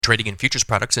Trading in futures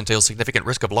products entails significant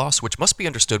risk of loss, which must be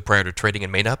understood prior to trading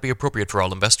and may not be appropriate for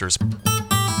all investors.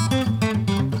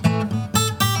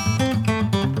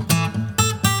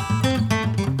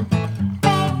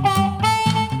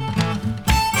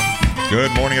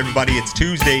 Good morning, everybody. It's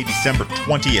Tuesday, December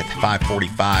 20th,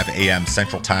 5:45 a.m.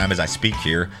 Central Time as I speak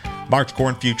here. March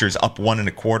corn futures up 1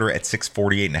 1/4 at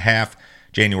 648.5.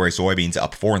 January soybeans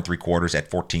up 4 3/4 at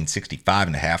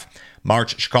 1465.5.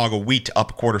 March Chicago wheat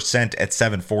up 1/4 cent at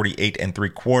 748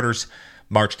 3/4.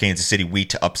 March Kansas City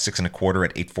wheat up 6 1/4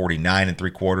 at 849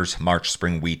 3/4. March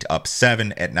spring wheat up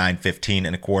 7 at 915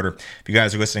 1/4. If you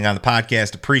guys are listening on the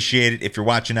podcast, appreciate it. If you're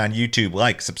watching on YouTube,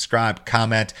 like, subscribe,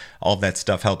 comment. All of that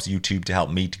stuff helps YouTube to help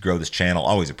me to grow this channel.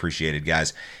 Always appreciated,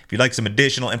 guys. If you'd like some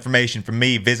additional information from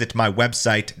me, visit my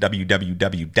website,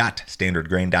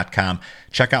 www.standardgrain.com.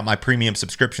 Check out my premium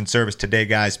subscription service today,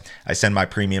 guys. I send my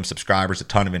premium subscribers a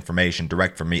ton of information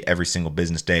direct from me every single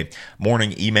business day.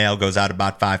 Morning email goes out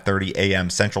about 5:30 a.m.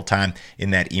 Central Time.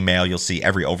 In that email, you'll see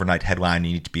every overnight headline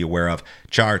you need to be aware of.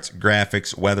 Charts,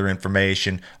 graphics, weather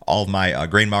information, all of my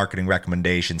grain marketing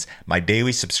recommendations. My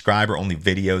daily subscriber-only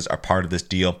videos are part of this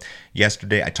deal.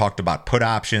 Yesterday, I talked about put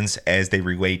options as they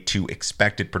relate to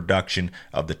expected production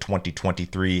of the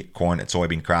 2023 corn and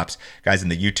soybean crops. Guys, in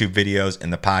the YouTube videos, in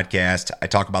the podcast, I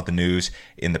talk about the news.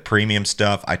 In the premium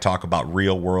stuff, I talk about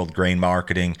real-world grain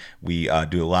marketing. We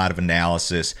do a lot of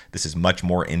analysis. This is much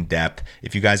more in-depth.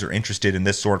 If you guys are interested in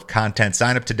this sort of content,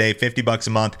 sign up today, $50 a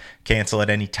month. Cancel at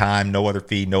any time, no other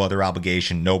fee, no other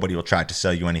obligation. Nobody will try to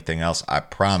sell you anything else, I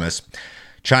promise.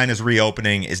 China's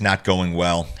reopening is not going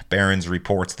well. Barron's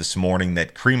reports this morning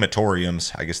that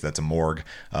crematoriums, I guess that's a morgue,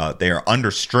 they are under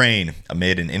strain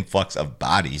amid an influx of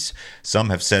bodies.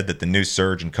 Some have said that the new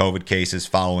surge in COVID cases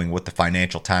following what the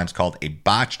Financial Times called a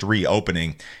botched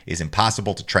reopening is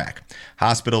impossible to track.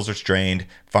 Hospitals are strained.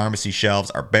 Pharmacy shelves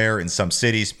are bare in some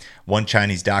cities. One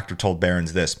Chinese doctor told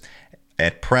Barron's this: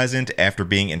 "At present, after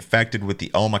being infected with the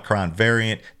Omicron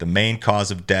variant, the main cause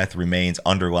of death remains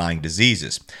underlying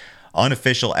diseases."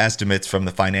 Unofficial estimates from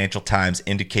the Financial Times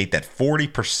indicate that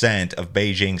 40% of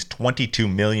Beijing's 22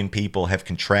 million people have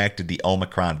contracted the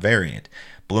Omicron variant.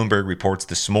 Bloomberg reports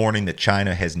this morning that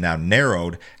China has now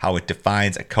narrowed how it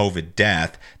defines a COVID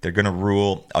death. They're going to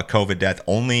rule a COVID death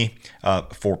only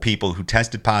for people who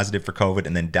tested positive for COVID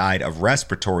and then died of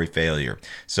respiratory failure.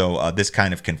 So this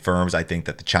kind of confirms, I think,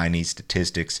 that the Chinese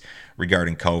statistics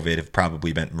regarding COVID have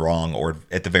probably been wrong, or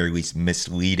at the very least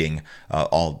misleading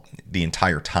the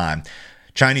entire time.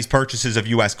 Chinese purchases of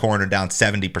U.S. corn are down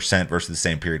 70% versus the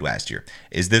same period last year.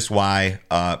 Is this why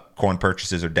corn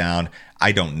purchases are down?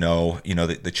 I don't know. You know,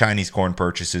 the Chinese corn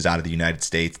purchases out of the United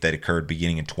States that occurred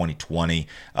beginning in 2020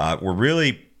 were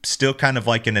really still kind of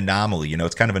like an anomaly. You know,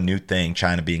 it's kind of a new thing,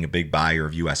 China being a big buyer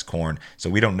of U.S. corn. So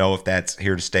we don't know if that's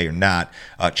here to stay or not.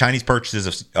 Chinese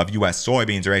purchases of U.S.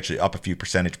 soybeans are actually up a few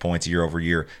percentage points year over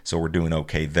year, so we're doing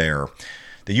okay there.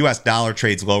 The U.S. dollar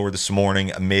trades lower this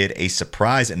morning amid a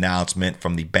surprise announcement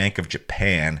from the Bank of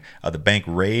Japan. The bank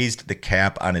raised the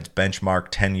cap on its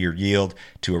benchmark 10-year yield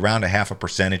to around a 0.5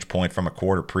 percentage point from a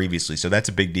quarter previously. So that's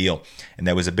a big deal, and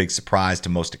that was a big surprise to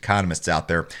most economists out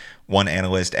there. One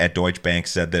analyst at Deutsche Bank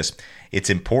said this: "It's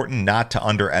important not to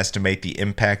underestimate the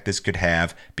impact this could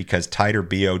have, because tighter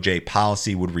BOJ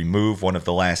policy would remove one of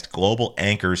the last global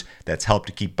anchors that's helped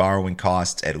to keep borrowing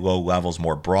costs at low levels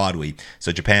more broadly."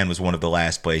 So Japan was one of the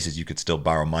last places you could still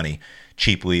borrow money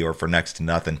cheaply or for next to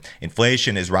nothing.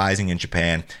 Inflation is rising in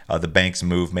Japan. The bank's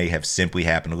move may have simply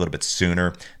happened a little bit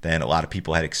sooner than a lot of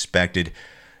people had expected.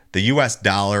 The U.S.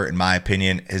 dollar, in my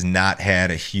opinion, has not had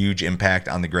a huge impact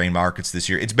on the grain markets this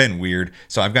year. It's been weird.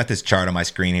 So I've got this chart on my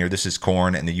screen here. This is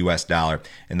corn and the U.S. dollar.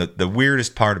 And the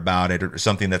weirdest part about it, or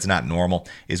something that's not normal,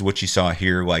 is what you saw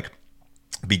here, like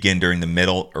begin during the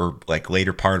middle or like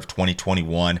later part of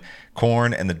 2021.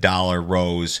 Corn and the dollar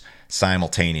rose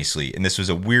simultaneously. And this was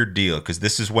a weird deal because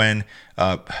this is when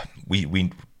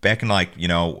we back in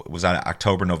was that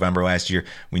October, November last year,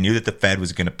 we knew that the Fed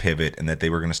was going to pivot and that they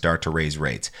were going to start to raise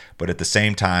rates. But at the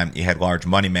same time, you had large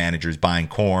money managers buying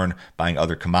corn, buying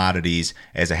other commodities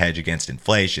as a hedge against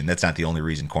inflation. That's not the only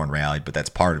reason corn rallied, but that's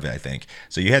part of it, I think.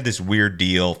 So you had this weird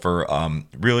deal for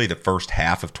really the first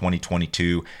half of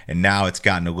 2022, and now it's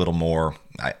gotten a little more.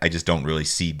 I just don't really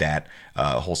see that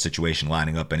whole situation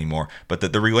lining up anymore. But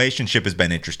the relationship has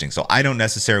been interesting. So I don't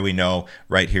necessarily know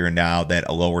right here and now that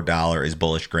a lower dollar is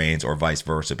bullish grains or vice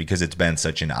versa, because it's been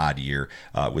such an odd year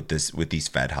with these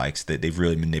Fed hikes that they've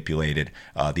really manipulated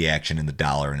the action in the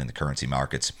dollar and in the currency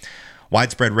markets.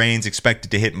 Widespread rains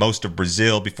expected to hit most of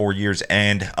Brazil before year's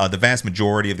end. The vast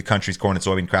majority of the country's corn and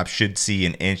soybean crops should see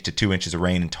 1 to 2 inches of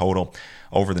rain in total.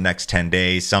 over the next 10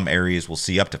 days. Some areas will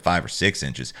see up to 5 or 6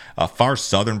 inches. Far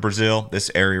southern Brazil,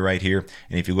 this area right here,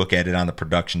 and if you look at it on the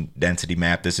production density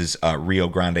map, this is Rio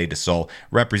Grande do Sul,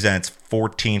 represents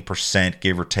 14%,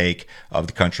 give or take, of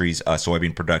the country's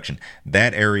soybean production.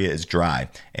 That area is dry,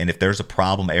 and if there's a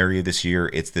problem area this year,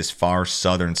 it's this far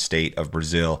southern state of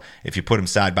Brazil. If you put them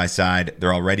side by side,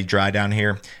 they're already dry down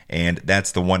here, and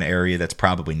that's the one area that's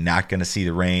probably not going to see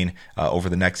the rain over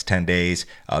the next 10 days.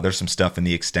 There's some stuff in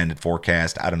the extended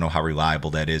forecast. I don't know how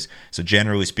reliable that is. So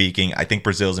generally speaking, I think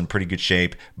Brazil's in pretty good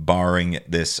shape, barring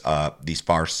these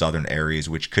far southern areas,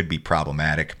 which could be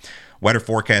problematic. Weather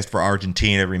forecast for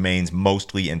Argentina remains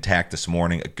mostly intact this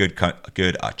morning. A good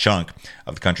chunk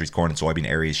of the country's corn and soybean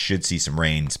areas should see some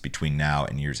rains between now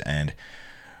and year's end.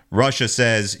 Russia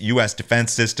says U.S.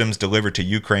 defense systems delivered to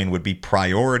Ukraine would be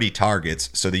priority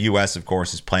targets. So the U.S., of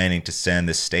course, is planning to send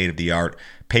this state-of-the-art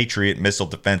Patriot missile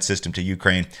defense system to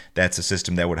Ukraine. That's a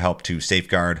system that would help to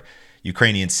safeguard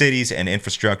Ukrainian cities and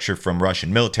infrastructure from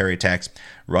Russian military attacks.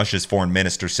 Russia's foreign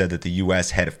minister said that the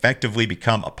U.S. had effectively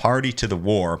become a party to the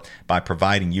war by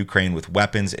providing Ukraine with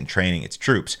weapons and training its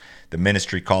troops. The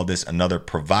ministry called this another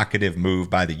provocative move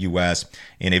by the U.S.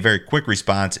 In a very quick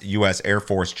response, U.S. Air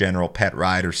Force General Pat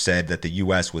Ryder said that the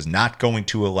U.S. was not going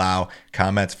to allow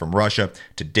comments from Russia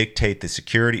to dictate the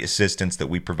security assistance that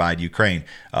we provide Ukraine.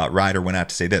 Ryder went out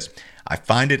to say this: I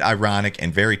find it ironic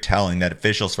and very telling that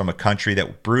officials from a country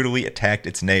that brutally attacked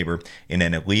its neighbor in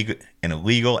an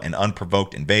illegal and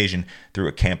unprovoked invasion through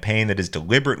a campaign that is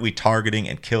deliberately targeting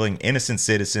and killing innocent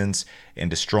citizens and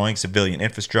destroying civilian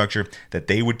infrastructure, that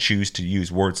they would choose to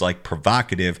use words like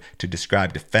provocative to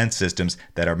describe defense systems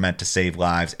that are meant to save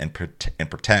lives and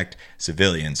protect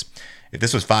civilians. If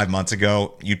this was 5 months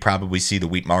ago, you'd probably see the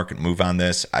wheat market move on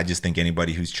this. I just think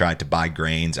anybody who's tried to buy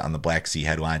grains on the Black Sea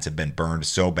headlines have been burned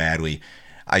so badly.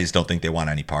 I just don't think they want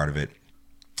any part of it.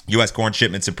 U.S. corn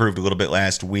shipments improved a little bit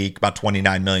last week. About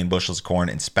 29 million bushels of corn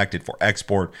inspected for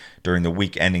export during the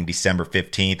week ending December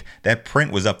 15th. That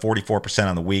print was up 44%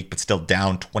 on the week, but still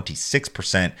down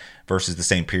 26% versus the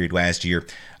same period last year.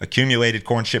 Accumulated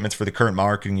corn shipments for the current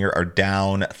marketing year are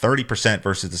down 30%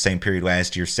 versus the same period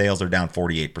last year. Sales are down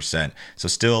 48%. So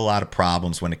still a lot of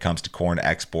problems when it comes to corn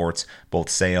exports, both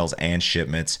sales and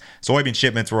shipments. Soybean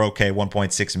shipments were okay,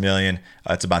 1.6 million.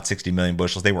 It's about 60 million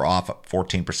bushels. They were off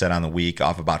 14% on the week,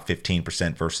 off about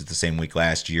 15% versus the same week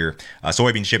last year.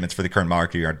 Soybean shipments for the current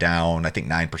market year are down, I think,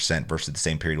 9% versus the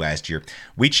same period last year.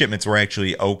 Wheat shipments were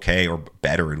actually okay, or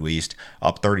better at least,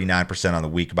 up 39% on the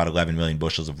week, about 11 million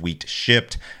bushels of wheat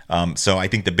shipped. So I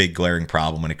think the big glaring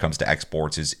problem when it comes to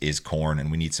exports is corn,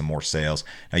 and we need some more sales.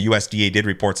 Now, USDA did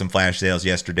report some flash sales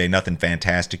yesterday. Nothing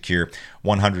fantastic here.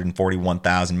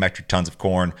 141,000 metric tons of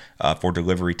corn for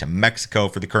delivery to Mexico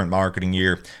for the current marketing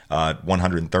year.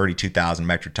 132,000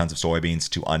 metric tons of soybeans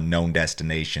to unknown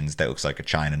destinations. That looks like a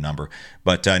China number.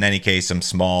 But in any case, some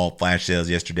small flash sales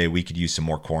yesterday. We could use some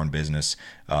more corn business.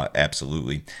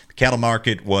 Absolutely. The cattle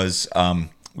market was...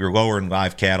 we were lower in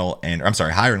live cattle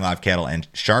higher in live cattle and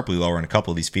sharply lower in a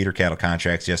couple of these feeder cattle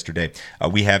contracts yesterday.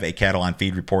 We have a cattle on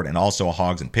feed report and also a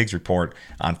hogs and pigs report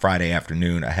on Friday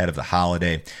afternoon ahead of the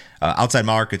holiday. Outside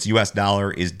markets, U.S.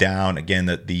 dollar is down. Again,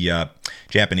 the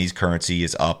Japanese currency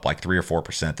is up like 3 or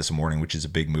 4% this morning, which is a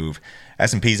big move.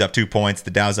 S&P's up 2 points. The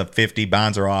Dow's up 50.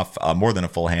 Bonds are off more than a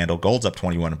full handle. Gold's up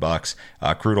 $21.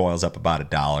 Crude oil's up about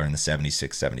 $1 in the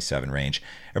 76, 77 range.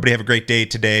 Everybody have a great day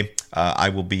today. I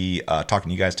will be talking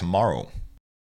to you guys tomorrow.